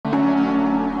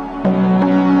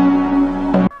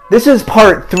This is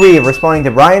part 3 of responding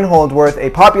to Brian Holdsworth, a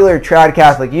popular trad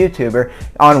Catholic YouTuber,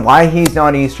 on why he's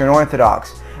not Eastern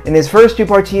Orthodox. In his first 2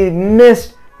 parts, he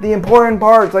missed the important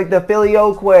parts, like the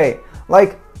filioque,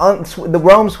 like the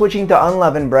Rome switching to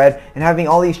unleavened bread and having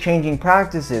all these changing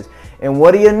practices. And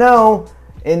what do you know?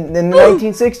 In the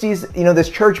 1960s, you know, this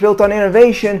church built on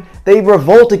innovation, they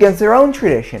revolt against their own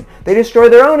tradition. They destroy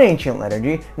their own ancient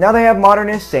liturgy. Now they have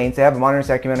modernist saints, they have a modernist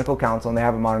ecumenical council, and they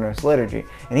have a modernist liturgy.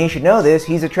 And he should know this,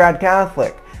 he's a trad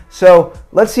Catholic. So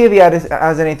let's see if he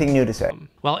has anything new to say.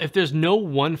 Well, if there's no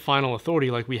one final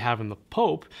authority like we have in the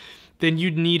Pope, then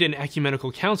you'd need an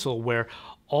ecumenical council where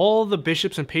all the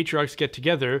bishops and patriarchs get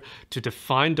together to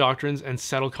define doctrines and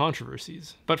settle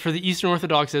controversies. But for the Eastern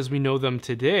Orthodox as we know them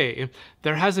today,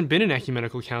 there hasn't been an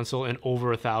ecumenical council in over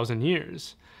 1,000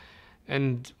 years.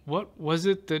 And what was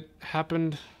it that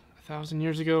happened 1,000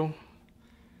 years ago? I'm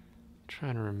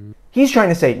trying to remember. He's trying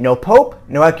to say no Pope,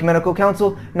 no ecumenical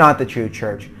council, not the true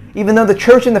church. Even though the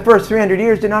church in the first 300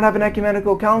 years did not have an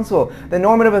ecumenical council, the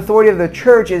normative authority of the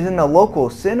church is in the local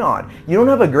synod. You don't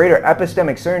have a greater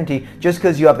epistemic certainty just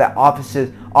because you have that office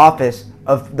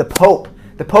of the Pope.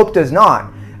 The Pope does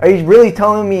not. Are you really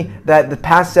telling me that the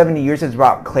past 70 years has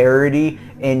brought clarity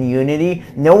and unity?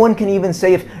 No one can even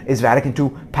say is Vatican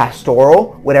II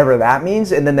pastoral, whatever that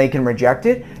means, and then they can reject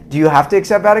it. Do you have to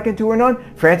accept Vatican II or not?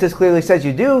 Francis clearly says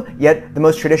you do, yet the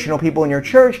most traditional people in your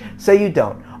church say you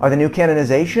don't. Are the new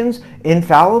canonizations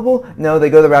infallible? No,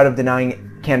 they go the route of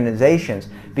denying canonizations.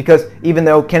 Because even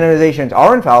though canonizations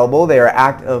are infallible, they are an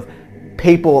act of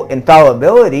papal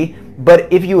infallibility.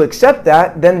 But if you accept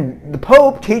that, then the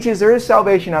Pope teaches there is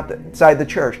salvation outside the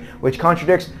church, which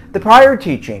contradicts the prior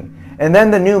teaching. And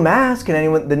then the new Mass,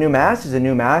 the new Mass, is a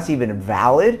new Mass even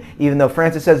valid, even though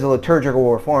Francis says the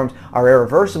liturgical reforms are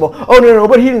irreversible? Oh, no,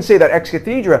 but he didn't say that ex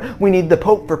cathedra. We need the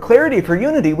Pope for clarity, for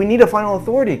unity. We need a final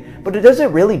authority. But does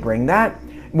it really bring that?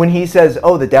 When he says,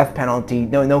 oh, the death penalty,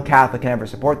 no Catholic can ever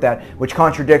support that, which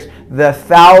contradicts the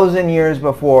 1,000 years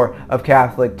before of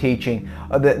Catholic teaching.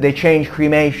 They change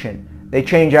cremation. They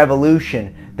change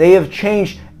evolution. They have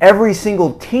changed every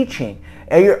single teaching.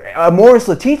 Amoris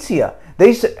Laetitia.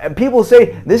 People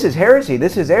say this is heresy,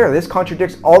 this is error, this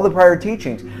contradicts all the prior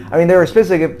teachings. I mean, there are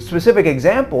specific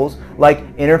examples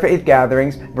like interfaith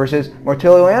gatherings versus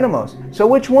Mortilio Animos. So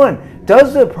which one?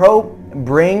 Does the Pope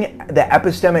bring the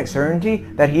epistemic certainty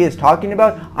that he is talking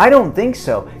about? I don't think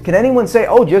so. Can anyone say,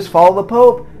 oh, just follow the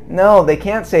Pope? No, they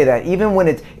can't say that. Even when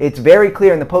it's very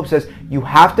clear and the Pope says, you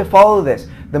have to follow this.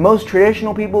 The most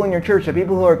traditional people in your church, the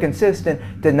people who are consistent,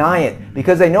 deny it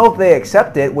because they know if they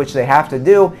accept it, which they have to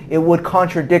do, it would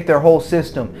contradict their whole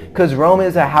system because Rome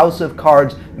is a house of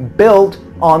cards built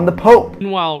on the Pope.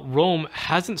 Meanwhile, Rome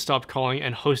hasn't stopped calling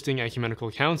and hosting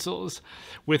ecumenical councils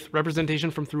with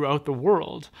representation from throughout the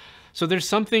world. So there's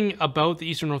something about the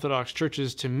Eastern Orthodox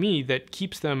churches to me that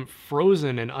keeps them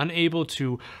frozen and unable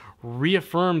to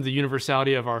reaffirm the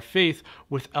universality of our faith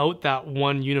without that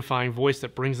one unifying voice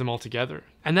that brings them all together.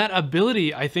 And that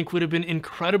ability, I think, would have been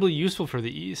incredibly useful for the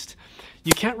East.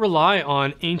 You can't rely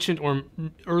on ancient or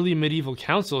early medieval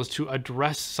councils to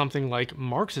address something like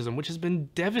Marxism, which has been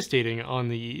devastating on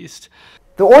the East.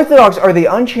 The Orthodox are the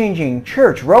unchanging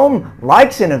church. Rome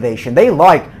likes innovation. They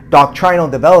like doctrinal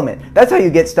development. That's how you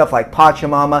get stuff like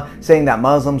Pachamama, saying that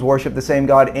Muslims worship the same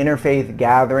God, interfaith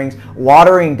gatherings,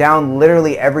 watering down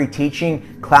literally every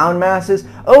teaching, clown masses.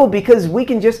 Oh, because we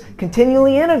can just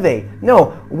continually innovate.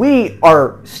 No, we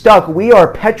are stuck. We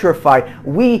are petrified.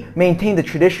 We maintain the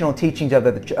traditional teachings of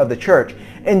the church.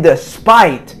 And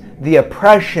despite the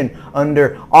oppression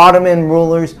under Ottoman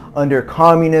rulers, under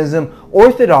communism,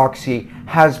 orthodoxy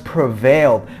has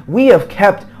prevailed. We have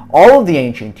kept all of the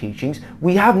ancient teachings.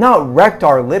 We have not wrecked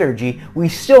our liturgy. We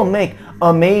still make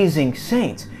amazing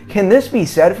saints. Can this be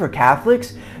said for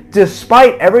Catholics?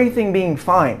 Despite everything being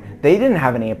fine, they didn't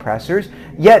have any oppressors,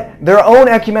 yet their own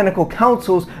ecumenical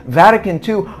councils, Vatican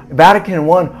II, Vatican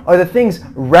I, are the things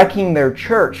wrecking their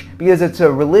church because it's a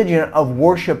religion of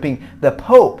worshiping the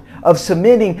Pope, of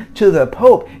submitting to the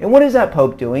Pope. And what is that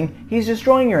Pope doing? He's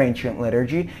destroying your ancient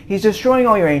liturgy. He's destroying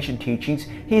all your ancient teachings.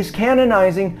 He's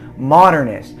canonizing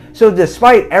modernists. So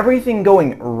despite everything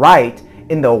going right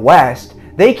in the West,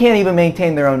 they can't even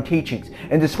maintain their own teachings.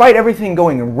 And despite everything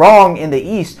going wrong in the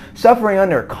East, suffering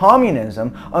under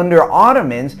communism, under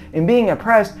Ottomans, and being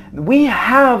oppressed, we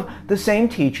have the same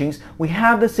teachings, we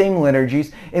have the same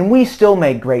liturgies, and we still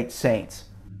make great saints.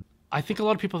 I think a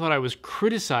lot of people thought I was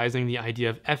criticizing the idea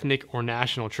of ethnic or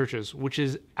national churches, which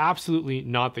is absolutely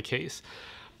not the case.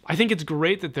 I think it's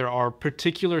great that there are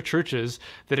particular churches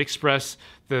that express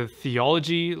the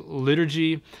theology,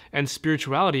 liturgy, and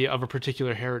spirituality of a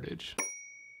particular heritage.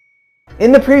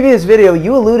 In the previous video,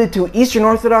 you alluded to Eastern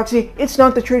Orthodoxy. It's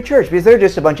not the true church because they're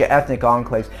just a bunch of ethnic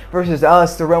enclaves versus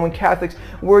us, the Roman Catholics.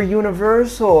 We're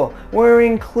universal. We're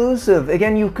inclusive.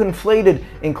 Again, you conflated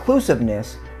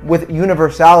inclusiveness with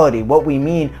universality. What we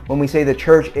mean when we say the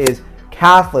church is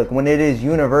Catholic, when it is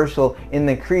universal in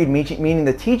the creed, meaning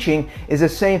the teaching is the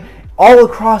same all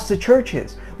across the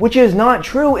churches, which is not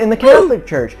true in the Catholic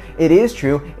Church. It is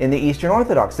true in the Eastern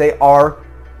Orthodox. They are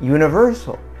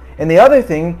universal. And the other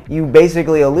thing you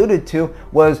basically alluded to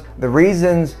was the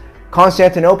reasons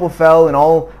Constantinople fell and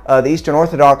all the Eastern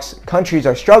Orthodox countries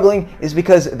are struggling is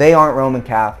because they aren't Roman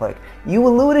Catholic. You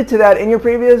alluded to that in your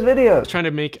previous videos. What I was trying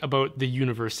to make about the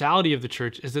universality of the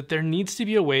church is that there needs to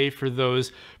be a way for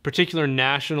those particular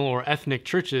national or ethnic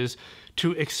churches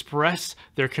to express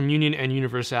their communion and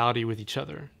universality with each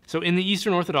other. So in the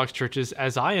Eastern Orthodox churches,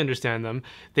 as I understand them,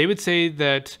 they would say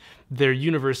that their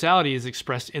universality is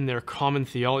expressed in their common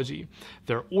theology,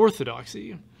 their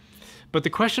orthodoxy. But the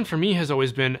question for me has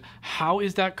always been, how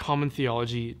is that common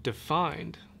theology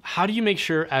defined? How do you make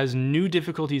sure as new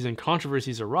difficulties and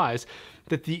controversies arise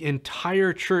that the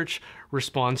entire church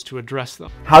responds to address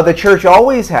them? How the church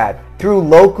always had, through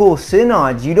local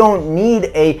synods. You don't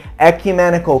need a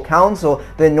ecumenical council.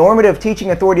 The normative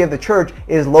teaching authority of the church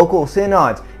is local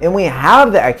synods. And we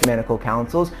have the ecumenical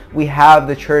councils. We have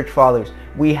the church fathers.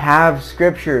 We have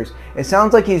scriptures. It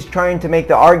sounds like he's trying to make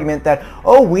the argument that,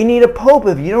 oh, we need a pope.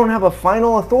 If you don't have a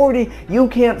final authority, you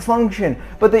can't function.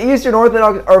 But the Eastern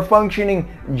Orthodox are functioning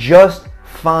just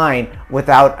fine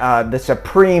without the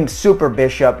supreme super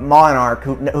bishop monarch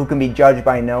who can be judged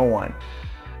by no one.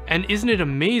 And isn't it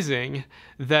amazing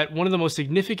that one of the most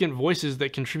significant voices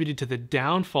that contributed to the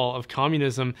downfall of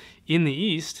communism in the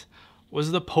East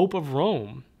was the Pope of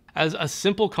Rome? As a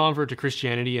simple convert to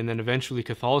Christianity and then eventually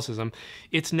Catholicism,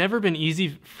 it's never been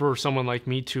easy for someone like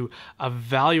me to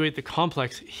evaluate the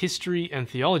complex history and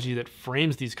theology that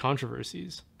frames these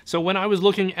controversies. So when I was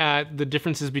looking at the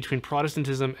differences between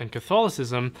Protestantism and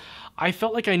Catholicism, I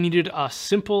felt like I needed a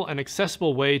simple and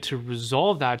accessible way to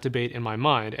resolve that debate in my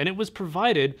mind. And it was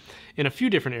provided in a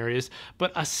few different areas,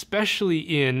 but especially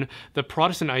in the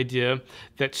Protestant idea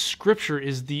that Scripture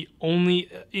is the only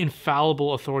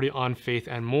infallible authority on faith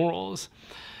and morals.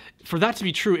 For that to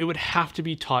be true, it would have to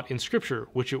be taught in Scripture,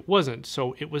 which it wasn't.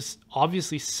 So it was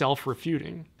obviously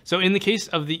self-refuting. So in the case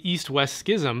of the East-West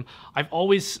Schism, I've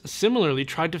always similarly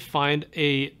tried to find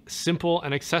a simple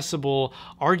and accessible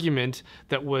argument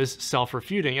that was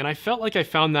self-refuting. And I felt like I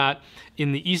found that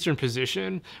in the Eastern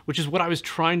position, which is what I was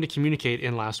trying to communicate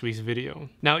in last week's video.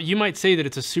 Now, you might say that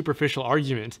it's a superficial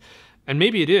argument, and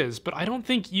maybe it is, but I don't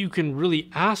think you can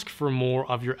really ask for more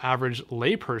of your average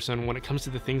layperson when it comes to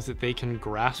the things that they can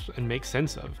grasp and make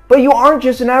sense of. But you aren't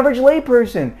just an average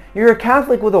layperson. You're a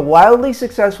Catholic with a wildly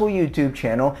successful YouTube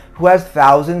channel who has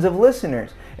thousands of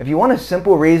listeners. If you want a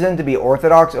simple reason to be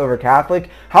Orthodox over Catholic,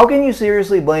 how can you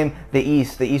seriously blame the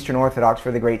East, the Eastern Orthodox,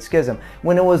 for the Great Schism,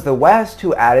 when it was the West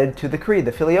who added to the creed,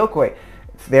 the Filioque?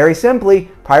 Very simply,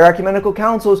 prior ecumenical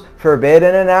councils forbid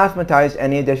and anathematized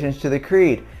any additions to the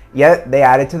creed. Yet they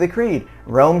added to the creed.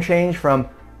 Rome changed from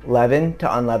leavened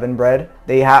to unleavened bread.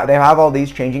 They have all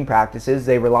these changing practices.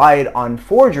 They relied on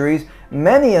forgeries,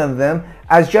 many of them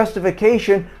as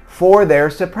justification for their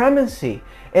supremacy.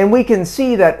 And we can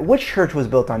see that which church was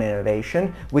built on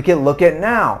innovation. We can look at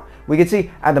now. We can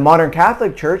see at the modern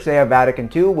Catholic Church, they have Vatican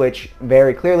II, which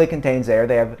very clearly contains there.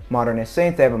 They have modernist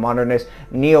saints. They have a modernist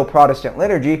neo-Protestant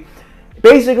liturgy.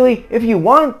 Basically, if you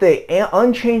want the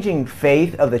unchanging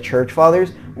faith of the church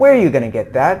fathers, where are you going to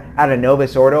get that? At a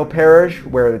Novus Ordo parish,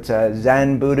 where it's a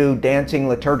Zen, Voodoo dancing,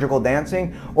 liturgical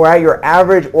dancing? Or at your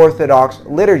average Orthodox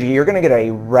liturgy, you're going to get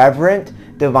a reverent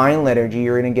divine liturgy.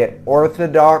 You're going to get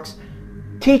Orthodox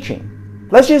teaching.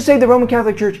 Let's just say the Roman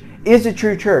Catholic Church is the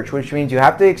true church, which means you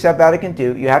have to accept Vatican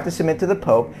II, you have to submit to the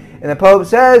Pope, and the Pope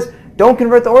says, don't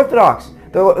convert the Orthodox.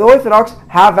 The Orthodox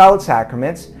have valid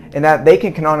sacraments, and that they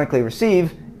can canonically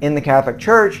receive in the Catholic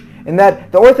Church, and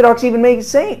that the Orthodox even make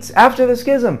saints after the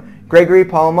schism. Gregory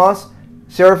Palamas,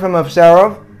 Seraphim of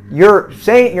Sarov, your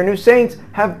new saints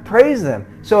have praised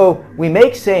them. So we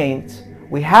make saints,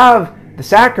 we have the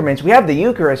sacraments, we have the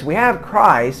Eucharist, we have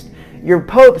Christ. Your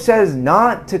Pope says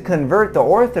not to convert the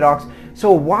Orthodox,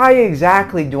 so why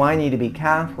exactly do I need to be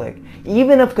Catholic?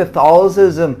 Even if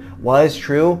Catholicism was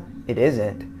true, it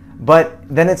isn't. But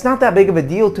then it's not that big of a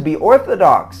deal to be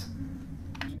Orthodox.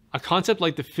 A concept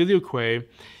like the Filioque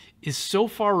is so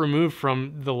far removed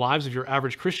from the lives of your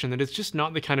average Christian that it's just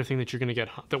not the kind of thing that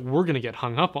we're going to get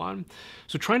hung up on.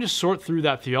 So trying to sort through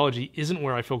that theology isn't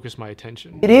where I focus my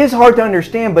attention. It is hard to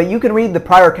understand, but you can read the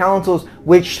prior councils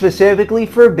which specifically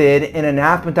forbid and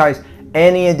anathematize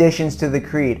any additions to the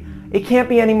creed. It can't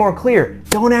be any more clear.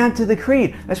 Don't add to the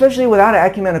creed, especially without an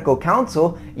ecumenical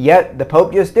council. Yet the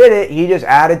Pope just did it. He just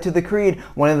added to the creed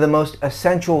one of the most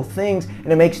essential things,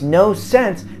 and it makes no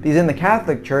sense because in the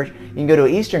Catholic Church, you can go to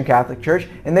an Eastern Catholic Church,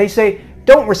 and they say,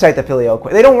 don't recite the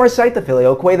Filioque. They don't recite the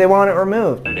Filioque, they want it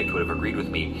removed. Benedict would have agreed with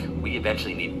me. We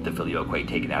eventually need the Filioque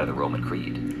taken out of the Roman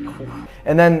Creed.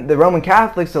 And then the Roman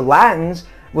Catholics, the Latins,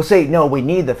 will say, no, we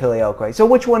need the Filioque. So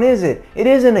which one is it? It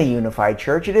isn't a unified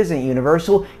church. It isn't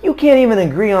universal. You can't even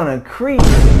agree on a creed.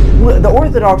 The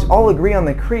Orthodox all agree on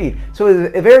the creed. So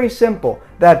it's very simple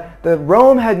that the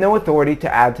Rome had no authority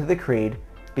to add to the creed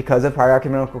because of prior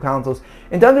ecumenical councils.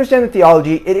 And to understand the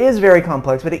theology, it is very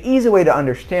complex, but an easy way to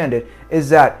understand it is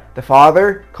that the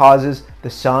Father causes the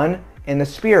Son and the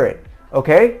Spirit.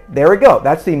 Okay, there we go.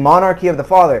 That's the monarchy of the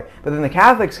Father. But then the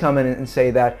Catholics come in and say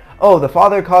that, oh, the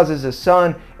Father causes the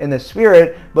Son and the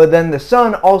Spirit, but then the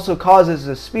Son also causes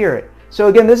the Spirit. So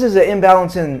again, this is an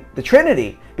imbalance in the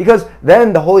Trinity, because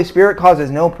then the Holy Spirit causes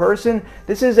no person.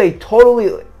 This is a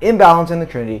totally imbalance in the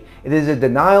Trinity. It is a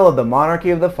denial of the monarchy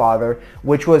of the Father,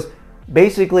 which was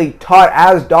basically taught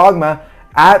as dogma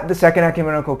at the Second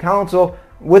Ecumenical Council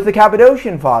with the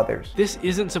Cappadocian Fathers. This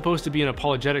isn't supposed to be an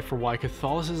apologetic for why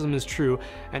Catholicism is true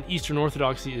and Eastern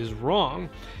Orthodoxy is wrong.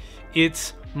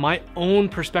 It's my own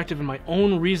perspective and my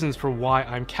own reasons for why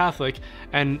I'm Catholic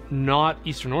and not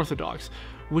Eastern Orthodox,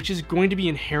 which is going to be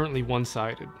inherently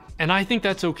one-sided. And I think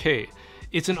that's okay.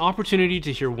 It's an opportunity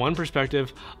to hear one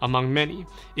perspective among many.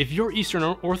 If you're Eastern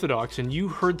Orthodox and you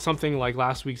heard something like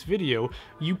last week's video,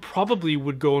 you probably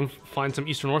would go and find some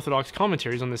Eastern Orthodox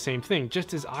commentaries on the same thing,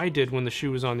 just as I did when the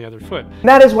shoe was on the other foot.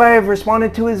 That is why I've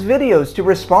responded to his videos, to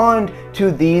respond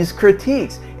to these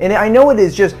critiques. And I know it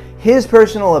is just his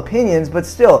personal opinions, but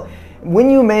still, when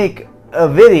you make a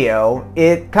video,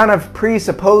 it kind of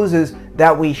presupposes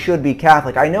that we should be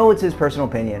Catholic. I know it's his personal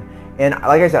opinion. And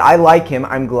like I said, I like him.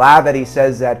 I'm glad that he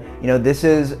says that, you know, this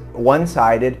is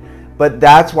one-sided. But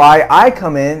that's why I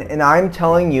come in and I'm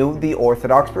telling you the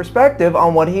Orthodox perspective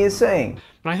on what he is saying.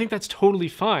 And I think that's totally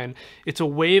fine. It's a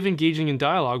way of engaging in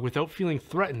dialogue without feeling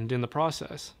threatened in the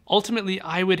process. Ultimately,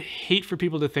 I would hate for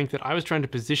people to think that I was trying to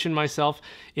position myself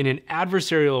in an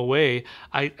adversarial way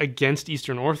against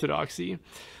Eastern Orthodoxy.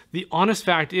 The honest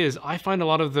fact is, I find a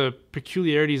lot of the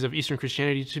peculiarities of Eastern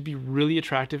Christianity to be really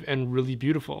attractive and really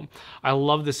beautiful. I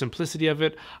love the simplicity of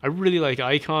it. I really like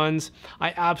icons.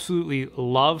 I absolutely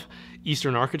love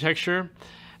Eastern architecture.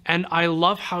 And I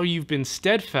love how you've been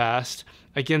steadfast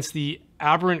against the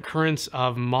aberrant currents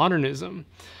of modernism.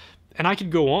 And I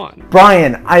could go on.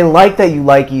 Brian, I like that you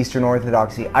like Eastern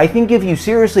Orthodoxy. I think if you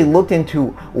seriously looked into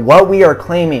what we are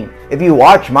claiming, if you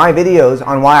watch my videos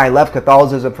on why I left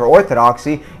Catholicism for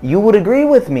Orthodoxy, you would agree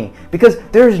with me. Because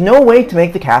there's no way to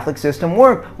make the Catholic system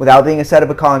work without being a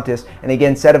sedevacantist. And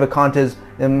again,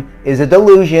 sedevacantism is a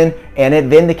delusion and it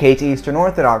vindicates Eastern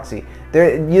Orthodoxy.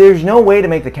 There's no way to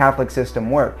make the Catholic system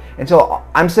work. And so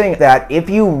I'm saying that if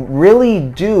you really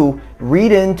do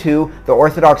read into the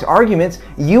Orthodox arguments,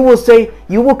 you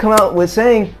will come out with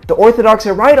saying the Orthodox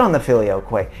are right on the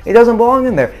Filioque. It doesn't belong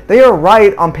in there. They are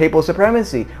right on papal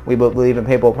supremacy. We believe in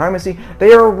papal primacy.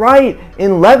 They are right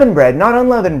in leavened bread, not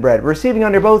unleavened bread, receiving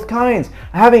under both kinds,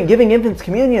 giving infants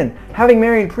communion, having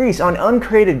married priests, on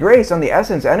uncreated grace, on the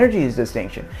essence energies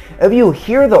distinction. If you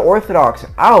hear the Orthodox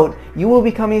out, you will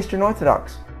become Eastern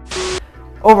Orthodox.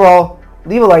 Overall,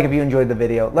 leave a like if you enjoyed the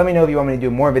video. Let me know if you want me to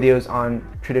do more videos on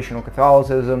traditional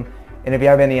Catholicism. And if you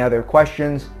have any other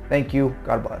questions, thank you.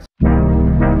 God bless.